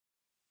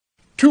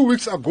2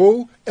 weeks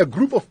ago, a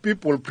group of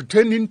people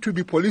pretending to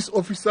be police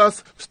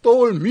officers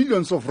stole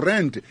millions of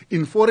rand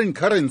in foreign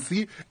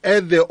currency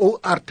at the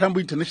OR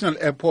Tambo International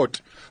Airport.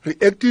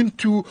 Reacting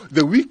to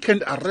the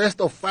weekend arrest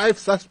of 5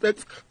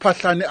 suspects,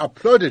 Phahlane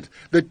applauded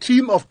the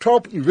team of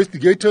top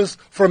investigators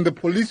from the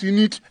police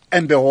unit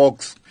and the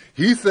Hawks.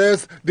 He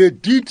says they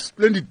did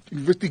splendid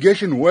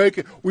investigation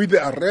work with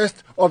the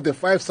arrest of the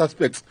 5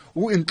 suspects,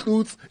 who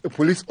includes a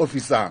police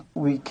officer.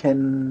 We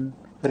can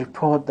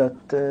report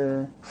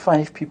that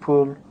 5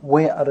 people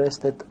were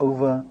arrested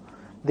over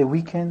the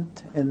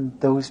weekend, and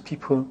those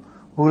people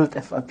would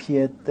have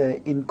appeared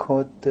in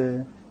court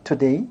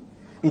today.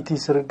 It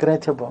is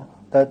regrettable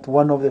that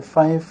one of the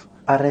 5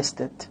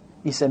 arrested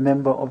is a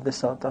member of the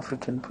South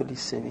African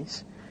Police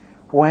Service.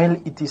 While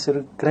it is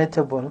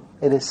regrettable,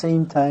 at the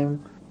same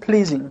time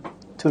pleasing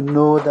to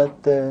know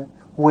that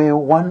where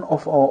one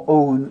of our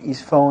own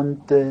is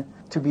found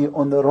to be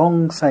on the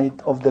wrong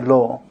side of the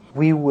law,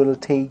 we will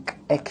take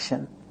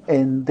action,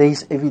 and there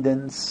is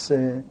evidence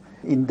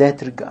in that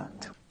regard.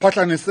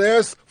 Phahlane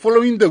says,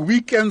 following the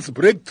weekend's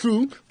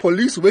breakthrough,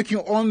 police working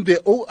on the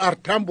OR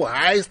Tambo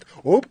heist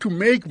hope to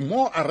make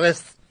more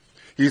arrests.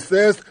 He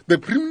says the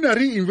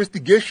preliminary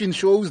investigation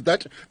shows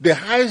that the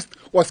heist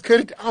was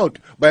carried out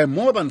by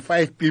more than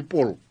 5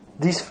 people.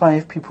 These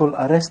 5 people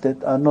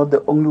arrested are not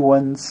the only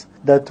ones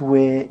that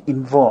were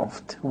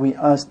involved. We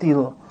are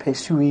still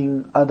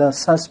pursuing other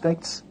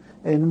suspects,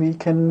 and we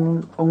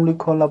can only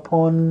call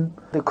upon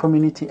the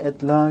community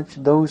at large,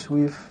 those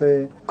with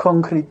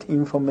concrete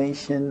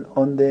information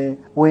on the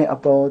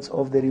whereabouts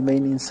of the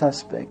remaining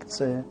suspects,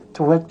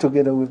 to work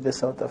together with the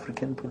South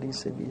African Police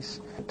Service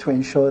to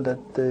ensure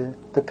that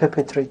the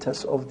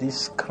perpetrators of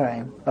this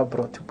crime are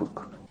brought to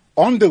book.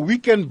 On the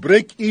weekend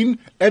break-in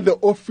at the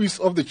office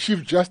of the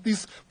Chief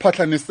Justice,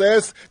 Phahlane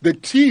says the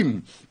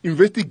team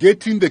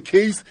investigating the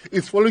case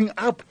is following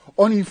up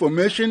on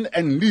information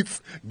and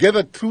leads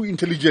gathered through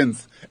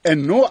intelligence,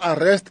 and no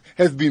arrest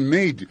has been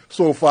made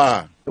so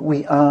far.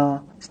 We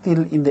are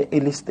still in the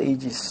early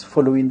stages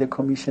following the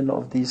commission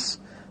of this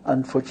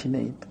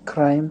unfortunate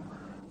crime,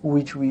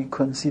 which we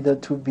consider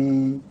to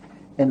be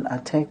an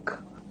attack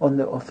on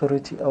the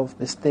authority of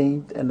the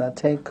state, an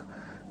attack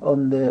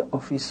on the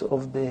office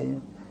of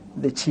the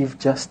Chief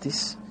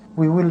Justice.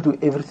 We will do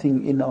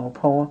everything in our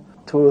power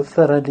to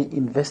thoroughly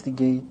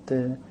investigate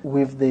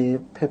with the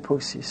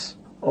purposes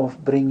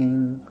of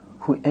bringing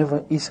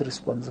whoever is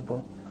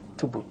responsible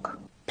to book.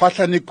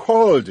 Phahlane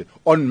called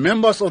on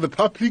members of the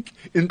public,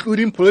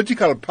 including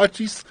political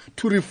parties,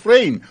 to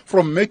refrain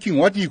from making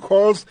what he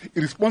calls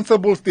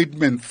irresponsible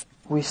statements.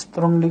 We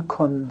strongly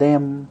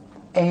condemn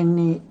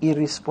any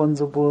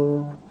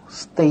irresponsible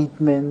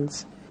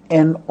statements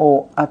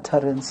and/or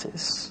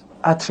utterances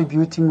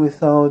attributing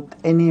without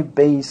any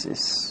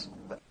basis.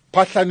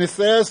 Phahlane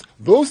says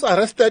those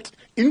arrested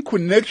in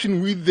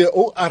connection with the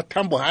OR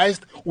Tambo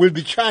heist will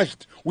be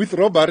charged with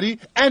robbery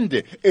and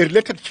a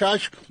related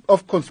charge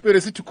of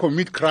conspiracy to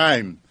commit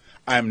crime.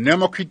 I am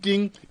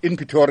Makwiting in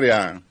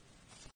Pretoria.